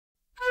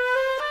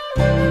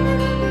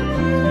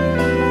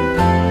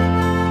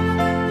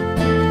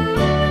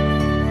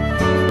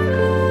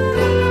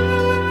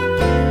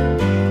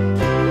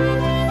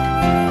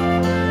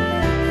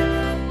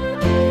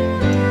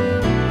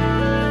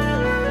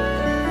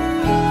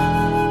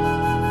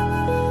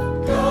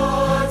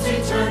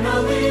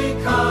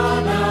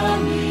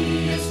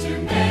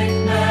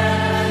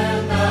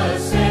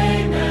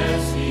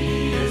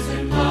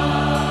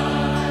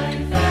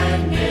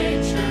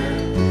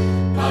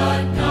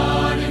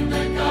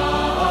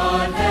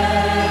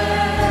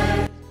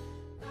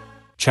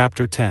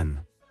Chapter 10.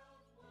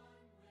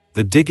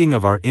 The digging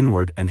of our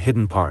inward and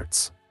hidden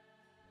parts.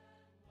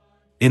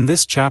 In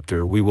this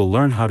chapter we will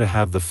learn how to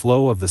have the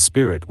flow of the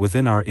Spirit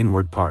within our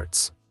inward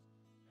parts.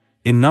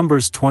 In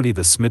Numbers 20,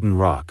 the smitten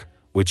rock,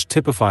 which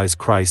typifies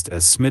Christ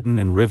as smitten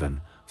and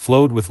riven,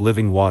 flowed with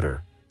living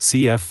water,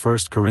 cf 1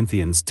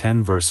 Corinthians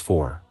 10 verse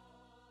 4.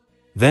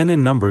 Then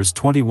in Numbers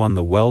 21,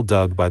 the well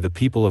dug by the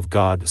people of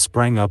God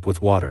sprang up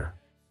with water.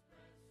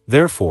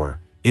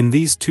 Therefore, in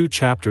these two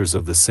chapters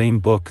of the same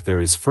book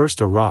there is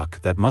first a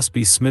rock that must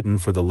be smitten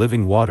for the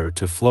living water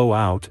to flow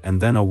out,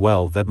 and then a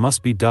well that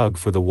must be dug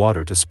for the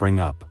water to spring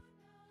up.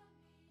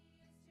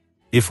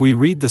 If we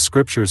read the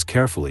scriptures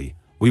carefully,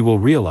 we will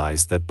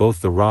realize that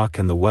both the rock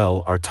and the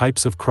well are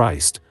types of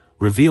Christ,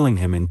 revealing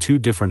him in two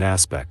different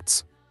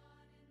aspects.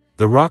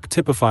 The rock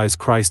typifies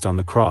Christ on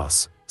the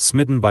cross,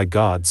 smitten by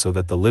God so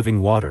that the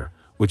living water,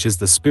 which is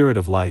the Spirit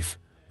of life,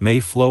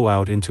 may flow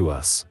out into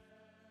us.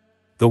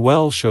 The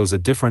well shows a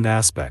different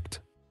aspect.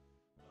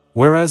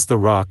 Whereas the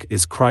rock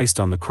is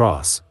Christ on the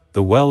cross,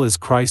 the well is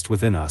Christ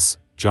within us,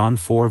 John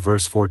 4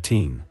 verse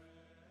 14.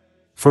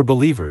 For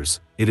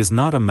believers, it is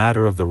not a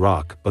matter of the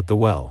rock but the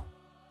well.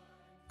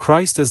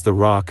 Christ as the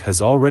rock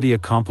has already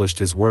accomplished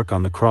his work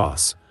on the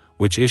cross,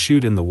 which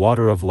issued in the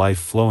water of life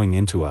flowing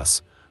into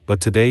us,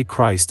 but today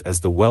Christ as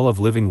the well of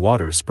living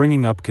water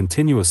springing up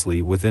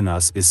continuously within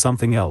us is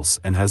something else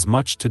and has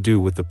much to do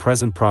with the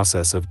present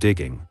process of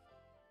digging.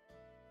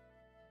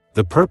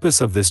 The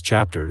purpose of this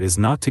chapter is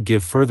not to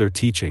give further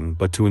teaching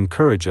but to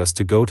encourage us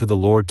to go to the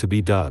Lord to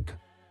be dug.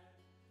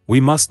 We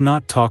must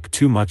not talk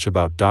too much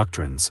about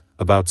doctrines,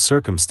 about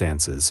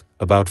circumstances,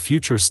 about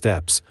future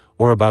steps,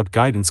 or about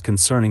guidance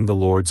concerning the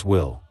Lord's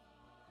will.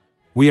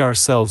 We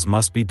ourselves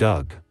must be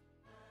dug.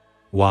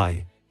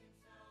 Why?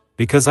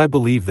 Because I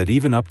believe that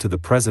even up to the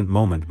present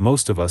moment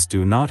most of us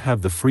do not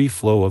have the free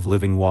flow of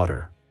living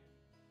water.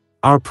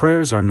 Our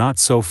prayers are not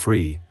so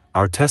free,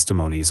 our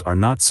testimonies are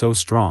not so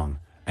strong,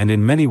 and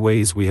in many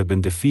ways we have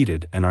been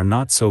defeated and are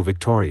not so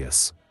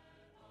victorious.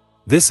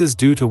 This is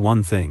due to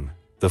one thing: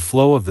 the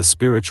flow of the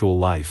spiritual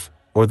life,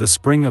 or the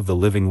spring of the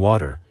living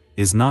water,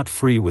 is not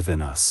free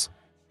within us.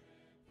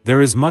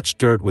 There is much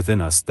dirt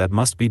within us that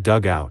must be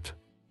dug out.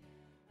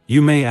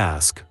 You may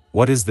ask,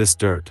 what is this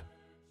dirt?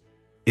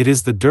 It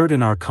is the dirt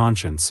in our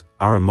conscience,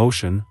 our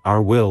emotion,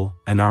 our will,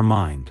 and our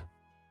mind.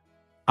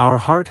 Our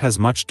heart has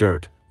much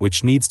dirt,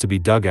 which needs to be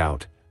dug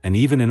out, and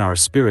even in our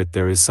spirit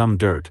there is some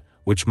dirt,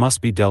 which must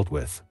be dealt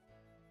with.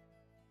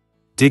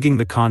 Digging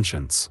the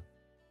conscience.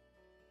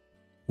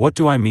 What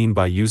do I mean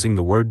by using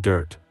the word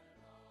dirt?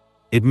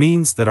 It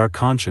means that our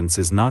conscience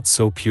is not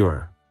so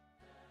pure.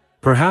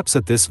 Perhaps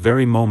at this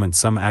very moment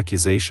some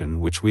accusation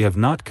which we have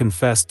not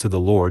confessed to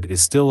the Lord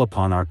is still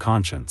upon our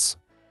conscience.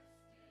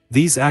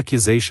 These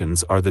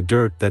accusations are the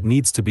dirt that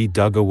needs to be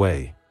dug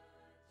away.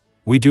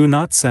 We do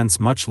not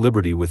sense much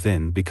liberty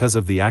within because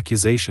of the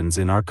accusations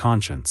in our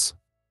conscience.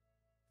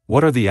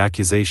 What are the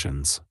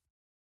accusations?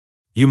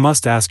 You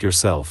must ask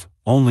yourself,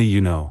 only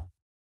you know.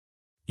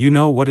 You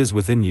know what is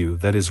within you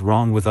that is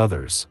wrong with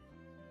others.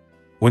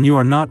 When you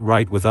are not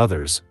right with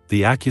others,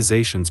 the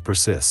accusations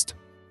persist.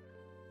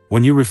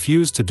 When you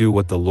refuse to do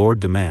what the Lord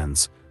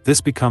demands,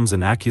 this becomes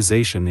an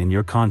accusation in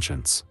your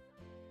conscience.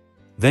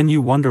 Then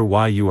you wonder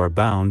why you are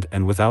bound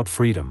and without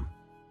freedom.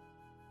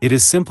 It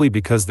is simply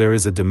because there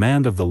is a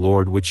demand of the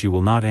Lord which you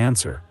will not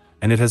answer,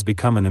 and it has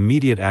become an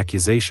immediate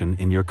accusation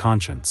in your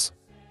conscience.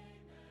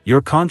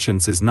 Your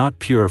conscience is not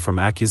pure from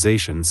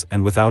accusations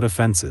and without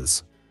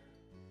offenses.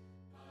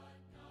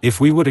 If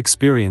we would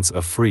experience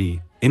a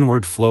free,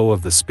 inward flow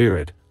of the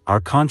Spirit, our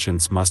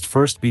conscience must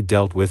first be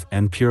dealt with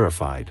and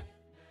purified.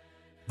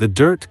 The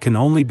dirt can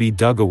only be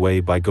dug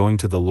away by going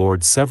to the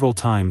Lord several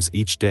times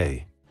each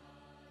day.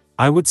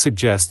 I would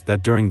suggest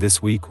that during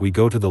this week we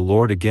go to the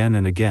Lord again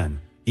and again,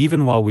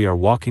 even while we are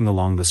walking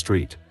along the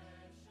street.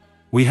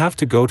 We have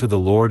to go to the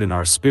Lord in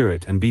our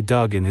spirit and be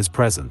dug in His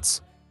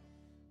presence.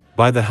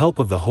 By the help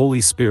of the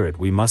Holy Spirit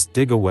we must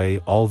dig away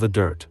all the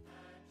dirt.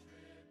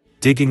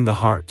 Digging the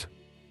heart.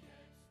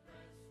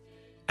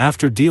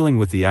 After dealing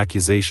with the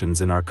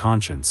accusations in our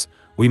conscience,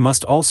 we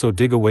must also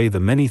dig away the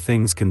many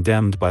things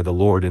condemned by the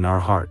Lord in our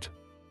heart.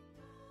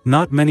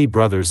 Not many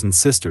brothers and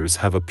sisters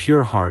have a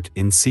pure heart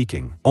in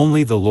seeking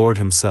only the Lord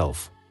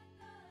Himself.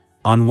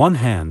 On one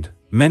hand,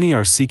 many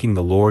are seeking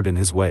the Lord in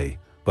His way,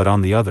 but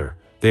on the other,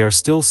 they are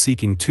still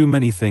seeking too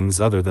many things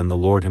other than the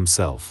Lord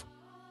Himself.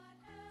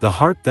 The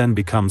heart then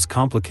becomes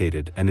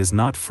complicated and is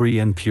not free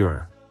and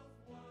pure.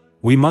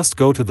 We must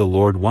go to the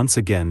Lord once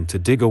again to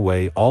dig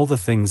away all the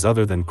things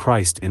other than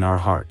Christ in our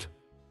heart.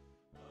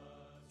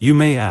 You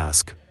may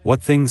ask,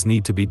 what things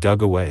need to be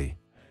dug away?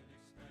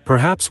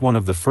 Perhaps one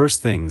of the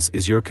first things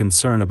is your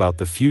concern about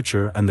the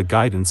future and the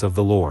guidance of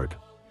the Lord.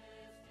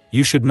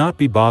 You should not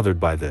be bothered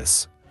by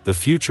this. The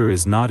future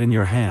is not in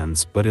your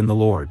hands but in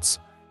the Lord's.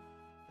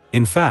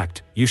 In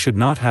fact, you should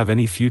not have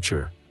any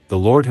future. The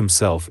Lord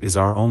Himself is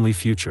our only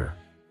future.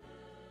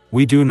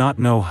 We do not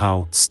know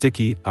how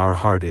sticky our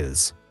heart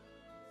is.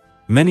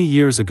 Many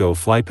years ago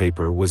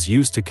flypaper was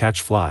used to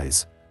catch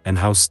flies, and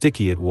how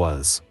sticky it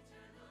was.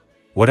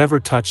 Whatever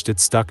touched it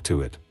stuck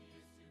to it.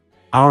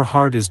 Our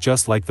heart is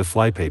just like the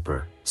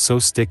flypaper, so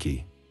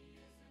sticky.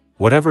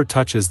 Whatever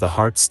touches the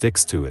heart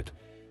sticks to it.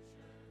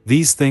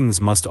 These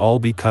things must all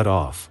be cut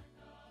off.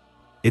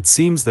 It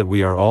seems that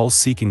we are all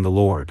seeking the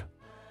Lord.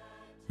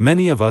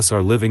 Many of us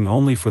are living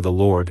only for the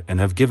Lord and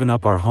have given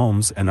up our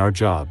homes and our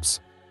jobs.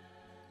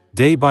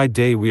 Day by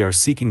day we are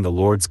seeking the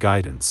Lord's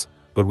guidance,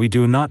 but we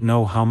do not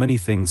know how many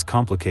things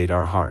complicate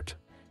our heart.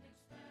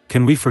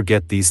 Can we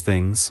forget these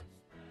things?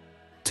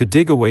 To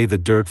dig away the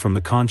dirt from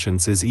the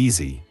conscience is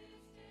easy.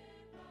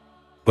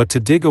 But to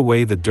dig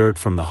away the dirt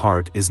from the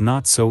heart is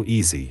not so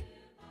easy.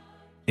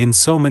 In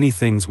so many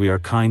things we are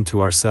kind to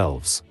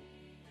ourselves.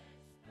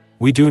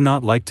 We do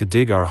not like to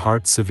dig our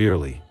hearts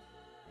severely.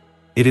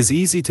 It is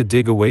easy to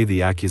dig away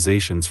the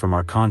accusations from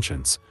our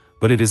conscience,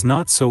 but it is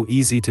not so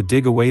easy to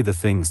dig away the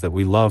things that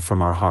we love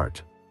from our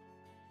heart.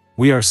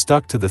 We are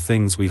stuck to the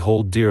things we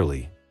hold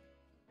dearly.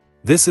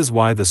 This is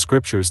why the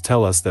scriptures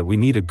tell us that we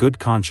need a good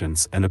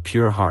conscience and a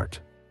pure heart.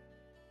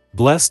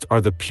 Blessed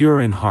are the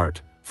pure in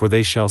heart, for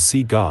they shall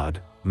see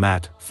God.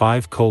 Matt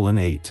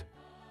 5:8.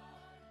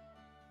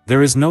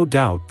 There is no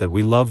doubt that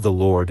we love the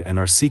Lord and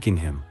are seeking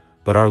Him,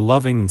 but our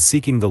loving and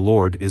seeking the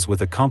Lord is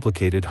with a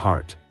complicated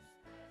heart.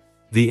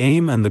 The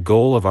aim and the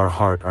goal of our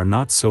heart are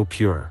not so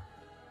pure.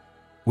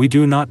 We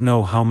do not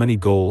know how many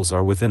goals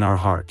are within our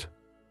heart.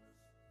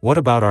 What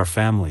about our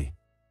family?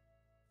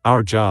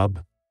 Our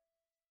job?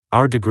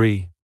 Our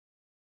degree?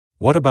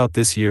 What about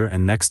this year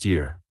and next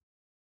year?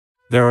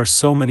 There are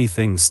so many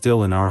things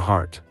still in our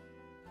heart.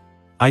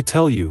 I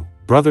tell you,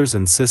 brothers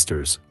and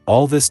sisters,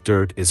 all this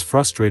dirt is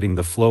frustrating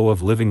the flow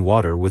of living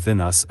water within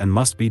us and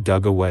must be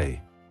dug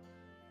away.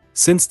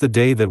 Since the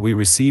day that we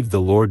received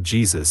the Lord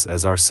Jesus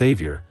as our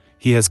Savior,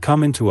 He has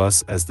come into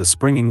us as the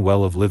springing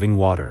well of living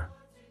water.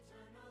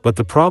 But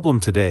the problem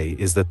today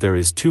is that there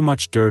is too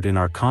much dirt in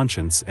our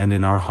conscience and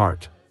in our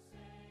heart.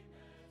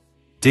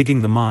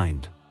 Digging the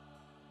mind.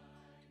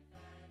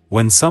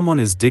 When someone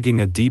is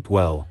digging a deep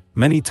well,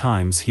 many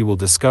times he will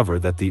discover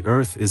that the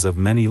earth is of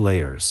many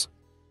layers.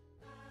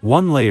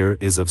 One layer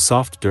is of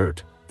soft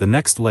dirt, the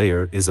next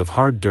layer is of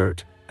hard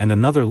dirt, and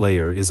another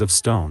layer is of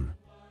stone.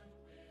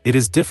 It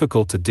is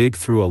difficult to dig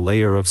through a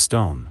layer of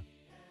stone.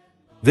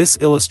 This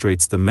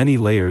illustrates the many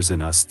layers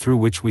in us through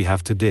which we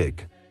have to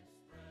dig.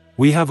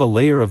 We have a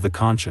layer of the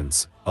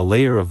conscience, a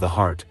layer of the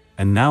heart,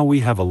 and now we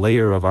have a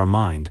layer of our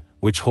mind,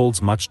 which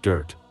holds much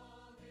dirt.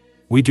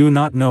 We do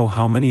not know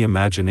how many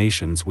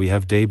imaginations we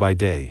have day by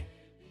day.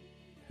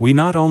 We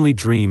not only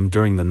dream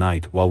during the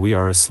night while we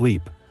are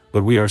asleep,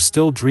 but we are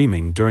still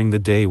dreaming during the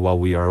day while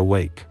we are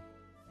awake.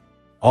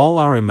 All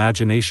our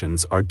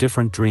imaginations are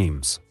different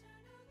dreams.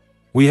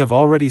 We have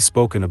already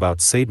spoken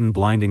about Satan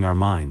blinding our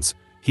minds.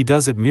 He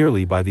does it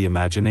merely by the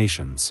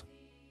imaginations.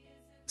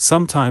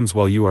 Sometimes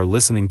while you are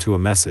listening to a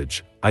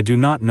message, I do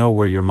not know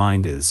where your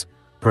mind is,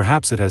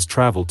 perhaps it has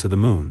traveled to the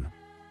moon.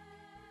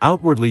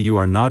 Outwardly you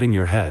are nodding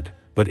your head,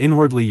 but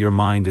inwardly your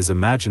mind is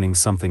imagining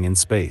something in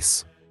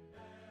space.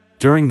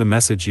 During the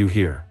message you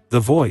hear the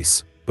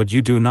voice, but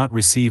you do not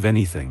receive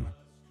anything.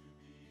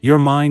 Your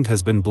mind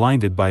has been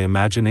blinded by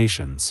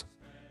imaginations.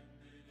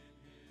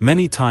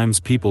 Many times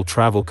people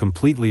travel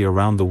completely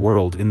around the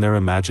world in their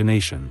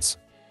imaginations.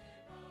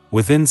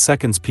 Within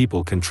seconds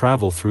people can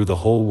travel through the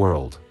whole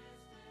world.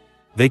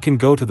 They can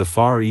go to the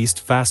Far East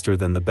faster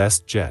than the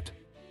best jet.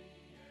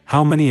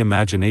 How many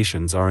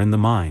imaginations are in the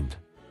mind?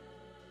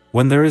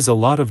 When there is a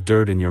lot of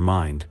dirt in your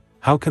mind,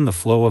 how can the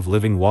flow of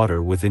living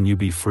water within you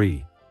be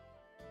free?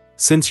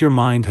 Since your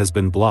mind has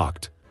been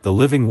blocked, the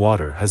living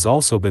water has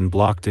also been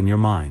blocked in your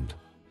mind.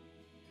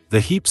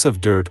 The heaps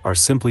of dirt are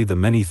simply the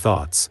many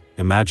thoughts,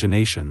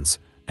 imaginations,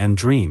 and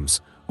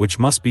dreams, which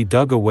must be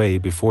dug away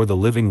before the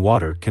living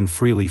water can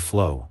freely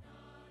flow.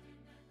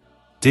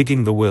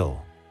 Digging the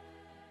will.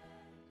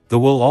 The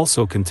will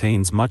also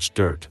contains much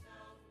dirt.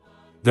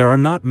 There are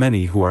not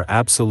many who are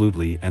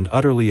absolutely and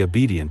utterly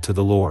obedient to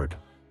the Lord.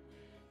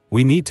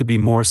 We need to be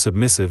more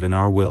submissive in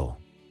our will.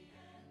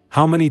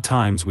 How many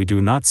times we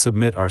do not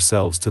submit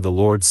ourselves to the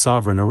Lord's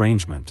sovereign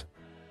arrangement.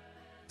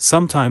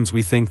 Sometimes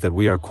we think that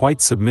we are quite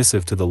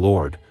submissive to the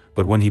Lord,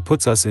 but when He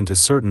puts us into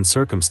certain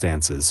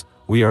circumstances,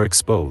 we are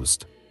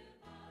exposed.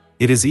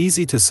 It is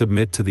easy to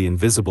submit to the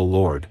invisible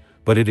Lord,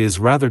 but it is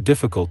rather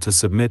difficult to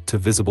submit to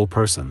visible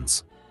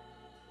persons.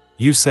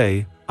 You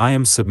say, I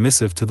am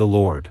submissive to the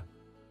Lord.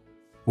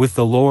 With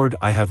the Lord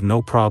I have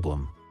no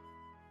problem.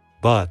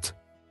 But.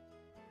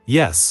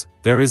 Yes,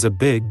 there is a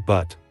big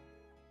but.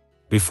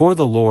 Before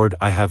the Lord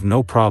I have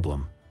no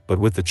problem, but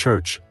with the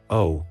church,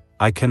 oh,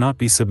 I cannot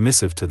be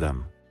submissive to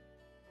them.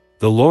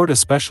 The Lord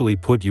especially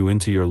put you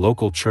into your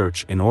local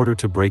church in order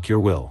to break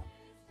your will.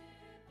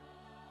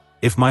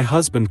 If my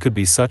husband could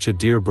be such a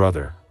dear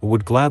brother, I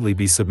would gladly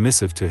be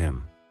submissive to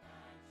him.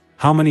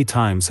 How many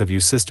times have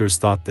you sisters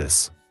thought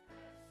this?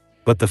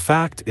 But the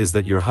fact is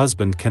that your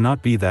husband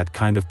cannot be that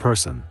kind of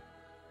person.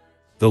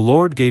 The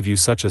Lord gave you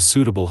such a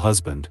suitable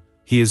husband,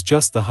 he is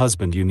just the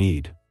husband you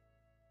need.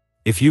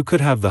 If you could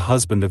have the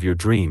husband of your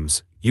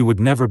dreams, you would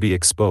never be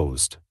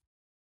exposed.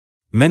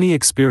 Many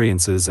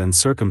experiences and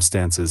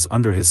circumstances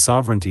under His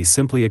sovereignty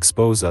simply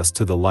expose us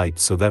to the light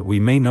so that we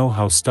may know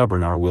how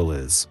stubborn our will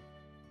is.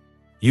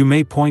 You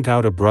may point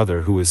out a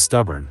brother who is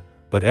stubborn,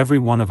 but every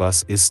one of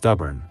us is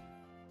stubborn.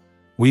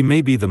 We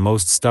may be the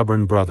most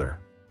stubborn brother.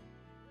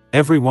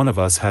 Every one of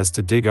us has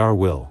to dig our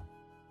will.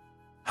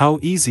 How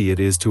easy it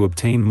is to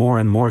obtain more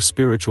and more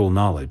spiritual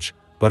knowledge,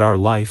 but our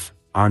life,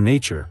 our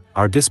nature,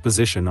 our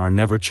disposition are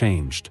never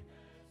changed.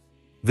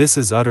 This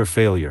is utter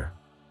failure.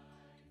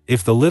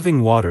 If the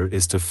living water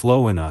is to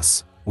flow in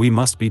us, we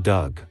must be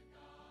dug.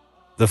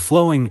 The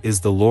flowing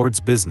is the Lord's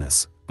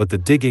business, but the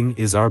digging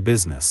is our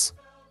business.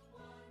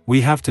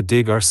 We have to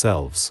dig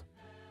ourselves.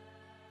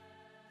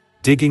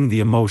 Digging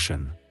the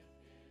emotion.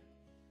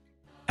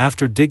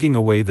 After digging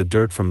away the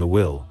dirt from the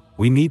will,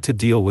 we need to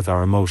deal with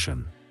our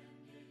emotion.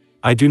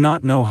 I do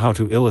not know how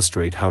to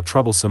illustrate how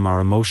troublesome our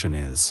emotion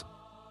is.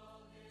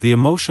 The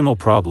emotional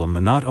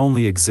problem not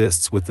only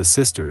exists with the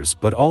sisters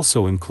but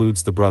also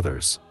includes the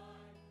brothers.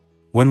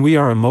 When we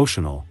are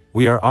emotional,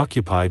 we are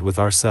occupied with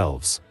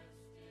ourselves.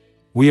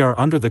 We are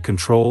under the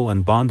control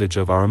and bondage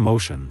of our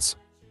emotions.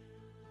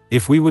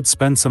 If we would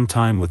spend some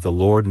time with the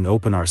Lord and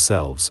open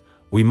ourselves,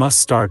 we must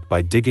start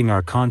by digging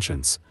our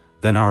conscience,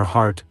 then our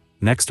heart,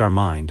 next our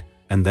mind,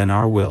 and then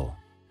our will.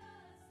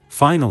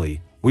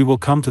 Finally, we will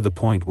come to the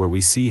point where we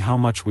see how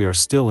much we are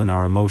still in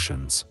our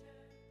emotions.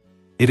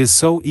 It is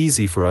so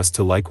easy for us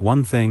to like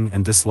one thing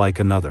and dislike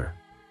another.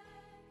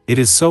 It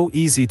is so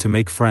easy to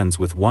make friends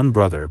with one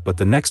brother but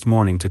the next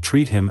morning to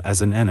treat him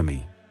as an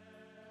enemy.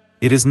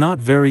 It is not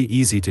very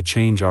easy to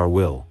change our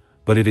will,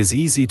 but it is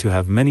easy to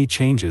have many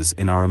changes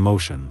in our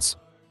emotions.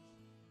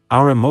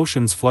 Our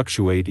emotions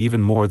fluctuate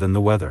even more than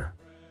the weather.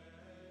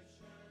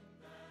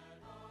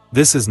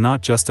 This is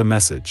not just a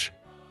message.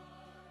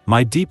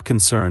 My deep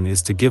concern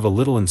is to give a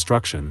little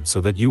instruction so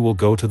that you will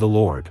go to the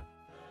Lord.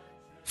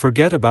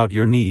 Forget about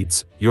your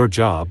needs, your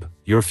job,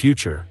 your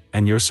future,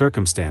 and your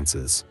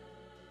circumstances.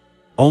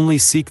 Only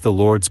seek the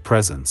Lord's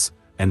presence,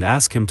 and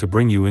ask Him to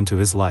bring you into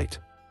His light.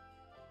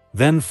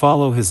 Then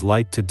follow His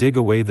light to dig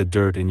away the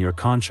dirt in your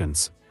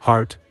conscience,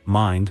 heart,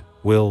 mind,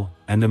 will,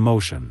 and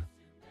emotion.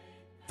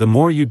 The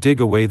more you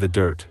dig away the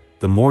dirt,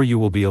 the more you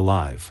will be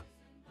alive.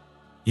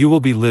 You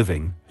will be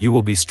living, you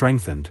will be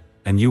strengthened,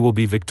 and you will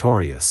be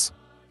victorious.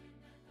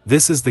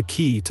 This is the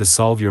key to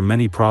solve your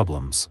many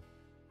problems.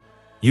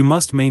 You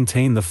must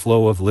maintain the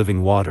flow of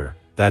living water,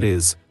 that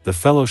is, the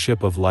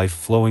fellowship of life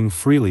flowing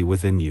freely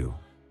within you.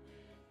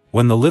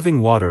 When the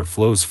living water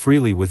flows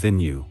freely within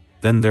you,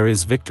 then there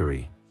is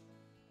victory.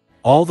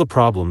 All the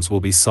problems will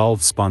be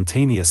solved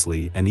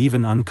spontaneously and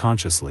even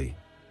unconsciously.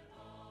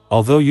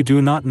 Although you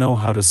do not know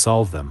how to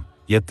solve them,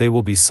 yet they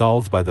will be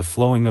solved by the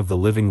flowing of the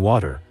living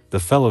water, the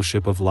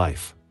fellowship of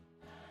life.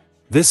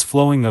 This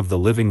flowing of the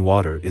living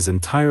water is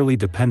entirely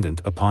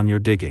dependent upon your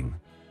digging.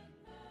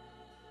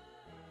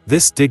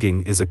 This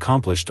digging is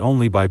accomplished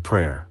only by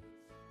prayer.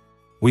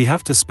 We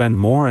have to spend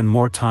more and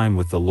more time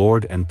with the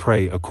Lord and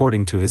pray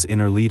according to His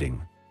inner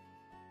leading.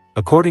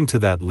 According to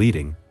that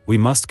leading, we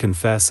must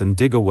confess and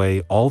dig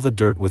away all the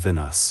dirt within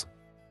us.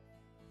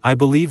 I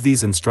believe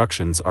these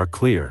instructions are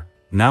clear.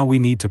 Now we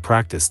need to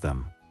practice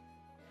them.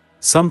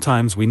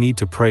 Sometimes we need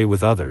to pray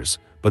with others,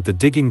 but the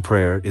digging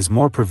prayer is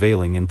more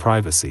prevailing in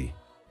privacy.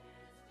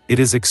 It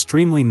is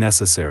extremely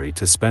necessary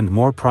to spend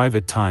more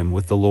private time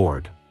with the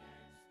Lord.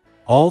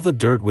 All the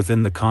dirt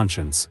within the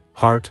conscience,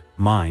 heart,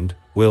 mind,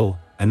 will,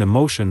 and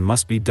emotion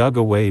must be dug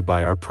away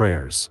by our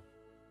prayers.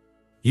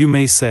 You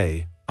may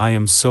say, "I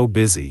am so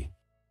busy."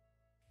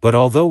 But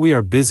although we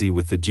are busy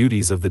with the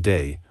duties of the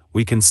day,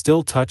 we can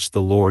still touch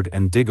the Lord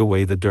and dig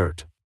away the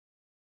dirt.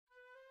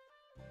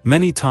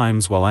 Many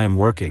times while I am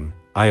working,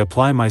 I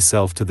apply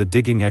myself to the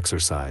digging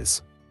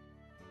exercise.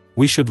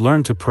 We should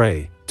learn to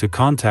pray, to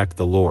contact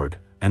the Lord,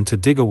 and to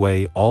dig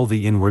away all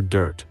the inward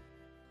dirt.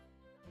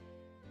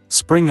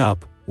 Spring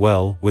up,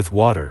 well, with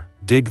water,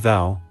 dig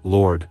thou,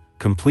 Lord,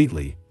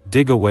 completely,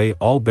 dig away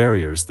all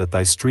barriers that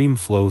thy stream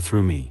flow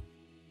through me.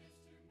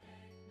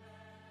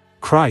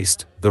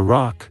 Christ, the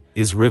rock,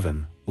 is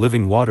riven,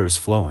 living waters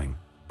flowing,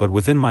 but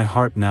within my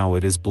heart now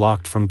it is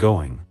blocked from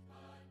going.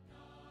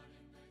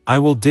 I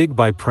will dig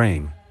by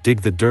praying,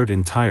 dig the dirt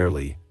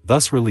entirely,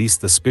 thus release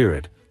the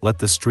Spirit, let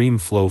the stream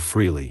flow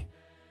freely.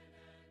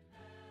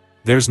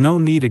 There's no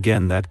need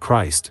again that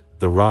Christ,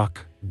 the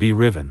rock, be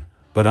riven,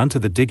 but unto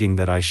the digging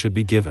that I should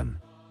be given.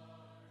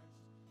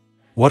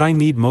 What I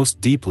need most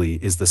deeply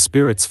is the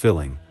Spirit's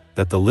filling,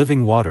 that the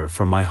living water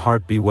from my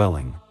heart be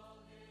welling.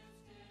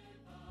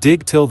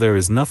 Dig till there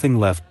is nothing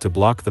left to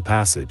block the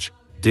passage,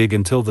 dig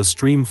until the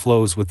stream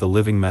flows with the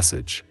living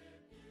message.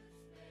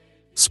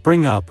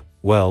 Spring up,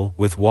 well,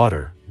 with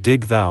water,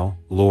 dig thou,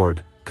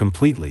 Lord,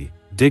 completely,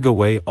 dig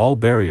away all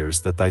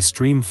barriers that thy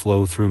stream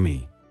flow through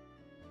me.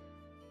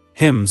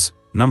 Hymns,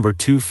 number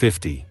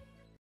 250.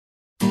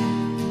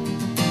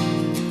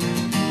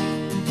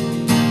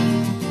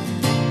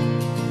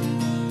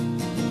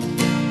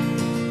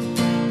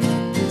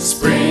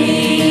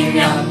 Spring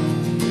up,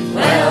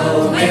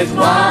 well with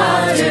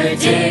water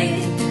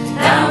dig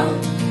thou,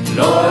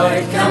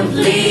 Lord,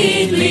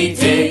 completely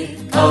dig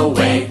away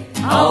away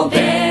all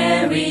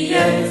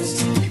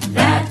barriers,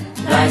 that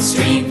thy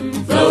stream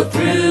flow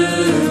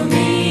through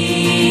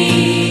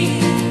me.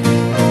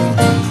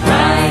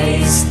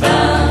 Christ the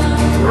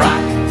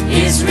rock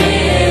is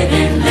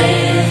risen,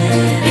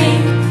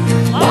 living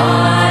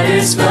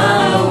waters flow.